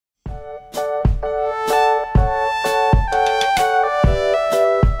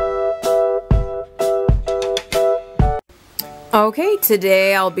Okay,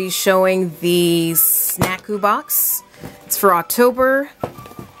 today I'll be showing the Snakku box. It's for October,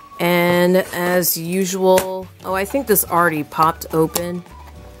 and as usual, oh, I think this already popped open.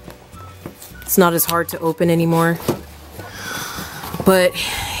 It's not as hard to open anymore. But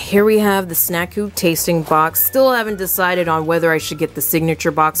here we have the Snakku tasting box. Still haven't decided on whether I should get the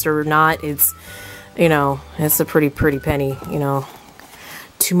signature box or not. It's, you know, it's a pretty penny, you know.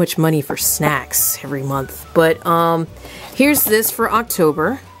 Too much money for snacks every month. But here's this for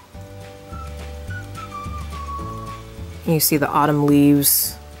October. You see the autumn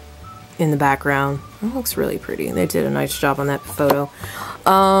leaves in the background. It looks really pretty. They did a nice job on that photo.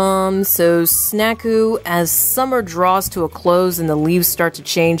 So Snakku, as summer draws to a close and the leaves start to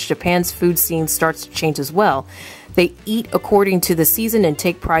change, Japan's food scene starts to change as well. They eat according to the season and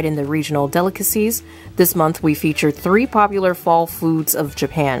take pride in the regional delicacies. This month we feature 3 popular fall foods of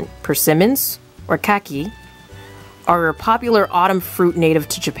Japan. Persimmons, or kaki, are a popular autumn fruit native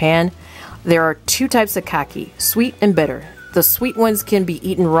to Japan. There are 2 types of kaki, sweet and bitter. The sweet ones can be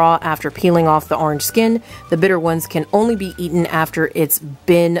eaten raw after peeling off the orange skin. The bitter ones can only be eaten after it's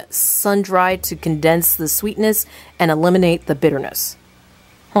been sun-dried to condense the sweetness and eliminate the bitterness.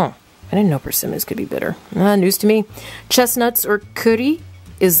 Huh. I didn't know persimmons could be bitter. News to me. Chestnuts, or kuri,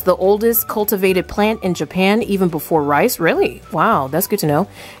 is the oldest cultivated plant in Japan, even before rice. Really? Wow, that's good to know.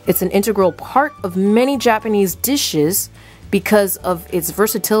 It's an integral part of many Japanese dishes because of its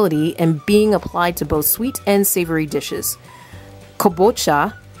versatility and being applied to both sweet and savory dishes.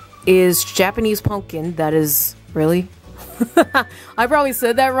 Kabocha is Japanese pumpkin that is... Really? I probably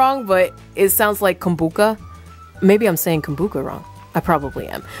said that wrong, but it sounds like kombucha. Maybe I'm saying kombucha wrong. I probably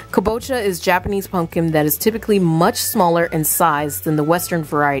am. Kabocha is Japanese pumpkin that is typically much smaller in size than the Western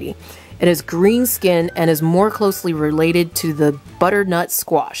variety. It has green skin and is more closely related to the butternut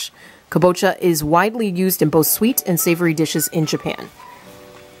squash. Kabocha is widely used in both sweet and savory dishes in Japan.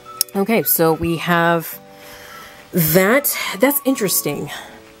 Okay, so we have that. That's interesting.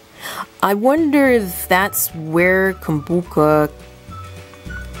 I wonder if that's where kombucha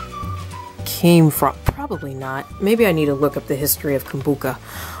came from. Probably not. Maybe I need to look up the history of kombucha.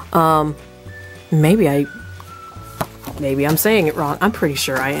 Maybe I'm saying it wrong. I'm pretty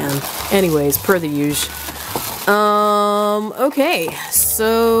sure I am. Anyways, per the usual. Okay,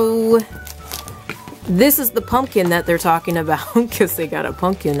 so this is the pumpkin that they're talking about because they got a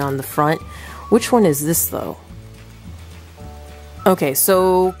pumpkin on the front. Which one is this though? Okay,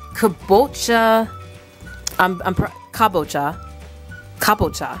 so kabocha.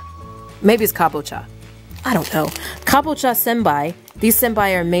 Kabocha. Maybe it's kabocha. I don't know. Kabocha senbai. These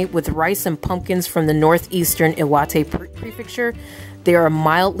senbai are made with rice and pumpkins from the northeastern Iwate prefecture. They are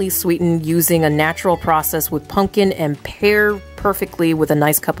mildly sweetened using a natural process with pumpkin and pair perfectly with a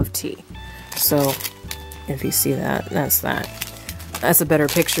nice cup of tea. So, if you see that, that's that. That's a better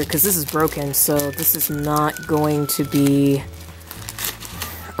picture because this is broken, so this is not going to be...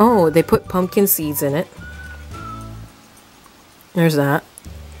 Oh, they put pumpkin seeds in it. There's that.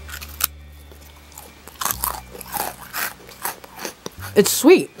 It's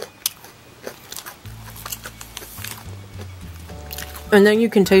sweet. And then you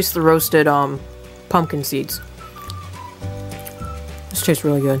can taste the roasted pumpkin seeds. This tastes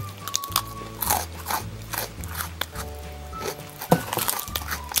really good.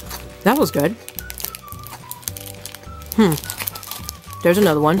 That was good. There's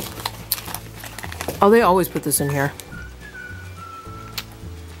another one. Oh, they always put this in here.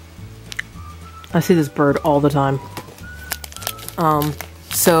 I see this bird all the time.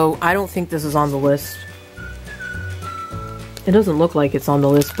 So I don't think this is on the list. It doesn't look like it's on the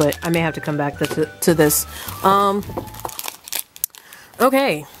list, but I may have to come back to this.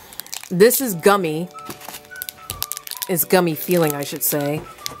 Okay. This is gummy. It's gummy feeling, I should say.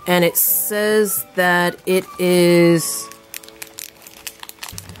 And it says that it is...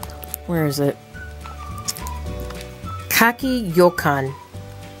 Where is it? Kaki yokan.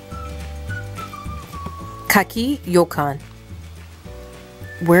 Kaki yokan.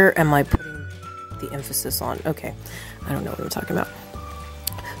 Where am I putting the emphasis on? Okay, I don't know what I'm talking about.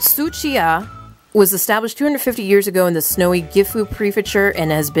 Tsuchiya was established 250 years ago in the snowy Gifu prefecture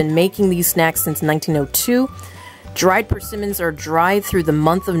and has been making these snacks since 1902. Dried persimmons are dried through the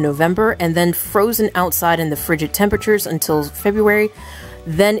month of November and then frozen outside in the frigid temperatures until February.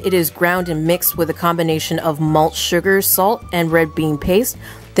 Then it is ground and mixed with a combination of malt sugar, salt, and red bean paste.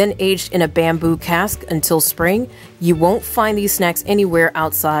 Then aged in a bamboo cask until spring. You won't find these snacks anywhere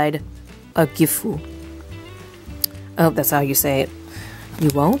outside of Gifu. Oh, that's how you say it. You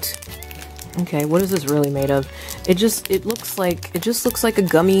won't? Okay, what is this really made of? It just looks like a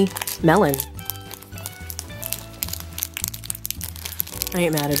gummy melon. I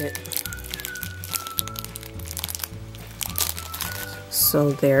ain't mad at it.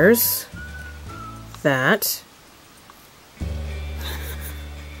 So there's that.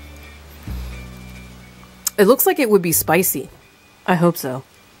 It looks like it would be spicy. I hope so.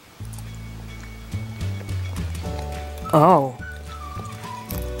 Oh.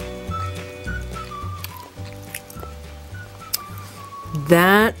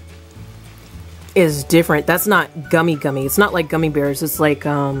 That is different. That's not gummy. It's not like gummy bears. It's like,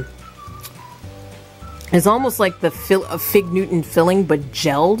 it's almost like the a Fig Newton filling, but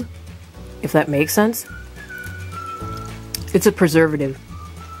gelled, if that makes sense. It's a preservative.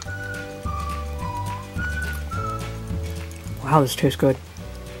 Wow, this tastes good.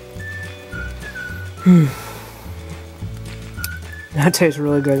 That tastes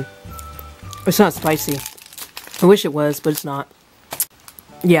really good. It's not spicy. I wish it was, but it's not.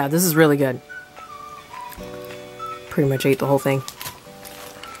 Yeah, this is really good. Pretty much ate the whole thing.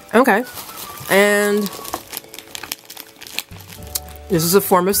 Okay. And this is a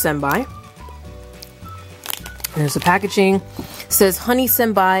form of senbai. There's the packaging. It says honey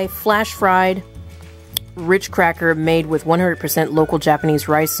senbai, flash fried, rich cracker made with 100% local Japanese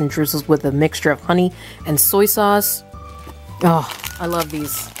rice and drizzles with a mixture of honey and soy sauce. Oh, I love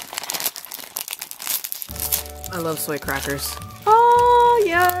these. I love soy crackers. Oh,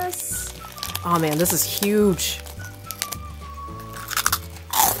 yes. Oh, man, this is huge.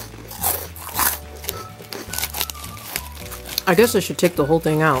 I guess I should take the whole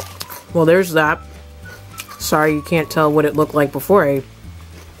thing out. Well, there's that. Sorry you can't tell what it looked like before I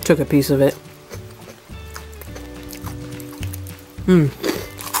took a piece of it.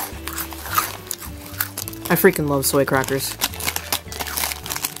 I freaking love soy crackers.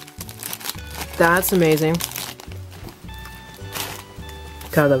 That's amazing.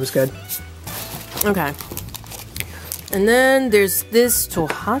 God, that was good. Okay. And then there's this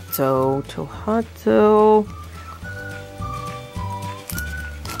tohato.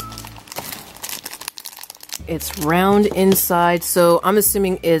 It's round inside, so I'm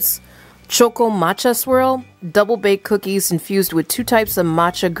assuming it's choco matcha swirl, double baked cookies infused with 2 types of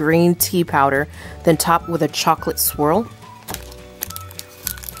matcha green tea powder, then topped with a chocolate swirl.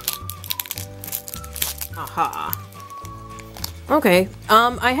 Aha. Okay,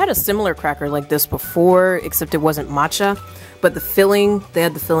 I had a similar cracker like this before, except it wasn't matcha, but the filling, they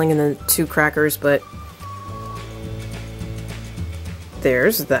had the filling in the 2 crackers, but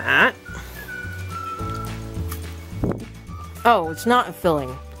there's that. Oh, it's not a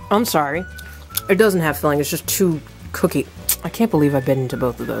filling. I'm sorry. It doesn't have filling, it's just 2 cookie. I can't believe I bit into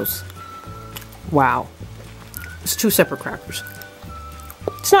both of those. Wow. It's 2 separate crackers.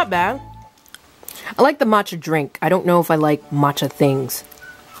 It's not bad. I like the matcha drink. I don't know if I like matcha things.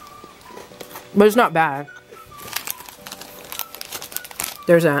 But it's not bad.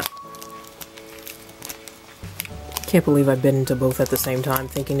 There's that. Can't believe I bit into both at the same time,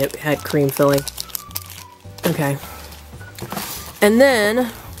 thinking it had cream filling. Okay. And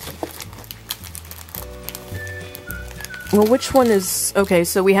then... well, which one is... okay,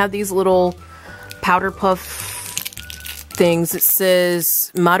 so we have these little powder puff things. It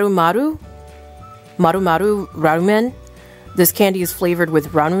says Maru Maru Ramen. This candy is flavored with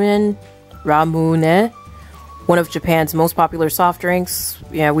ramune, one of Japan's most popular soft drinks.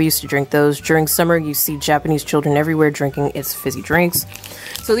 Yeah, we used to drink those. During summer, you see Japanese children everywhere drinking its fizzy drinks.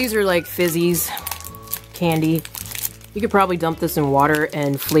 So these are like fizzies, candy. You could probably dump this in water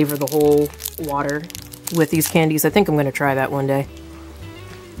and flavor the whole water with these candies. I think I'm going to try that one day.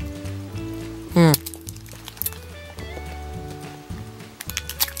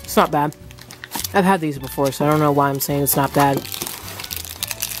 It's not bad. I've had these before, so I don't know why I'm saying it's not bad.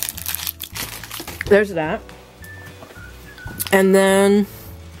 There's that. And then...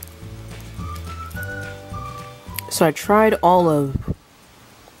 so I tried all of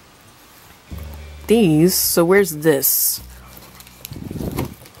these. So where's this?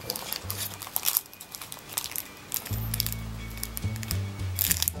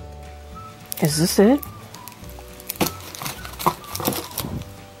 Is this it?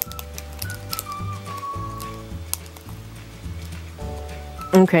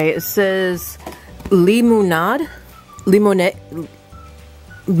 Okay, it says Limonade.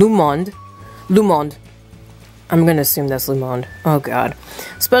 Lumond. I'm gonna assume that's Lumond. Oh god.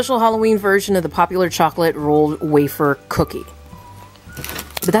 Special Halloween version of the popular chocolate rolled wafer cookie.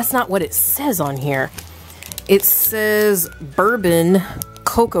 But that's not what it says on here. It says bourbon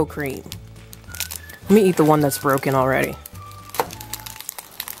cocoa cream. Let me eat the one that's broken already.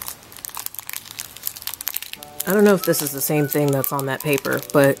 I don't know if this is the same thing that's on that paper,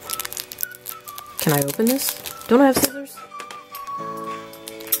 but can I open this? Don't I have scissors?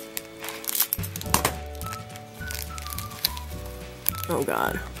 Oh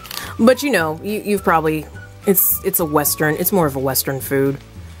God. But you know, you've probably, it's a Western, it's more of a Western food.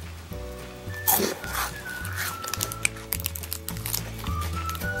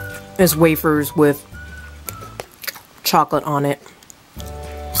 It's wafers with chocolate on it.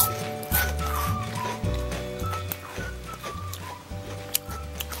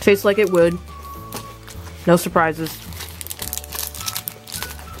 Tastes like it would. No surprises.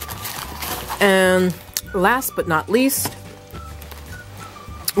 And last but not least,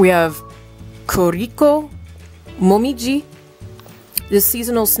 we have Koriko Momiji. This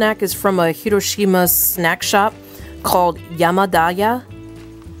seasonal snack is from a Hiroshima snack shop called Yamadaya.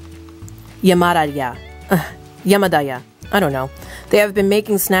 Yamadaya. I don't know. They have been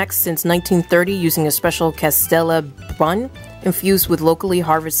making snacks since 1930 using a special castella bun infused with locally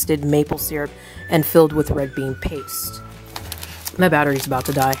harvested maple syrup and filled with red bean paste. My battery's about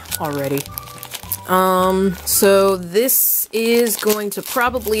to die already. So this is going to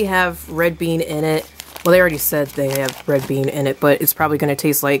probably have red bean in it. Well, they already said they have red bean in it, but it's probably going to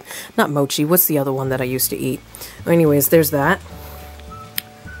taste like, not mochi, what's the other one that I used to eat? Anyways, there's that.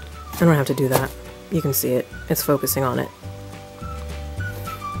 I don't have to do that. You can see it. It's focusing on it.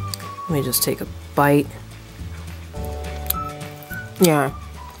 Let me just take a bite. Yeah.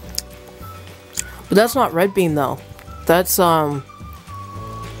 But that's not red bean though. That's,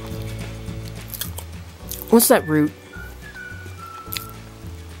 what's that root?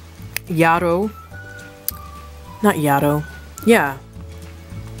 Yarrow. Not yarrow. Yeah.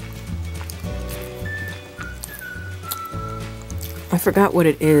 I forgot what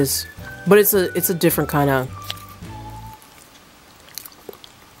it is. But it's a different kind of...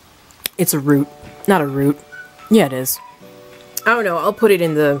 It's a root. Not a root. Yeah, it is. I don't know. I'll put it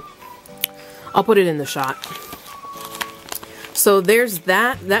in the shot. So there's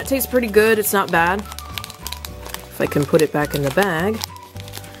that. That tastes pretty good. It's not bad. If I can put it back in the bag.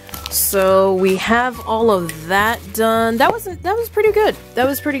 So we have all of that done. That was pretty good. That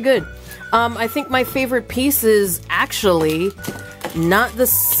was pretty good. I think my favorite piece is actually not the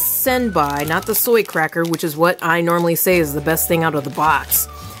senbai, not the soy cracker, which is what I normally say is the best thing out of the box.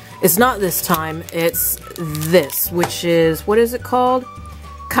 It's not this time. It's this, which is, what is it called?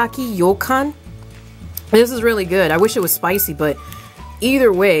 Kaki yokan. This is really good. I wish it was spicy, but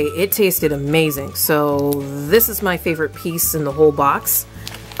either way, it tasted amazing. So this is my favorite piece in the whole box.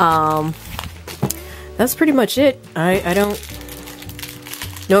 That's pretty much it. I don't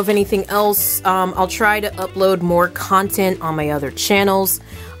know of anything else. I'll try to upload more content on my other channels.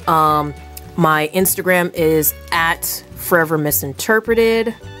 My Instagram is at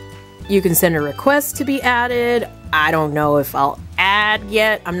ForeverMis. You can send a request to be added. I don't know if I'll add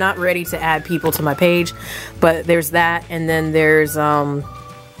yet. I'm not ready to add people to my page, but there's that. And then there's,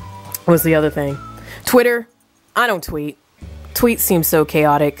 what's the other thing? Twitter. I don't tweet. Tweet seems so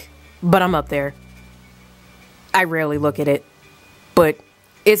chaotic, but I'm up there. I rarely look at it, but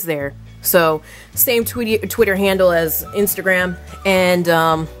it's there. So, same Twitter handle as Instagram, and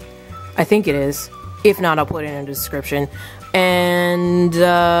I think it is. If not, I'll put it in the description. And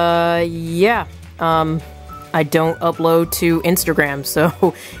yeah, I don't upload to Instagram,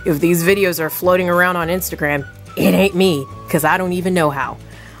 so if these videos are floating around on Instagram, it ain't me, because I don't even know how.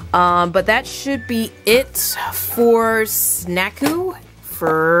 But that should be it for Snakku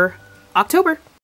for October.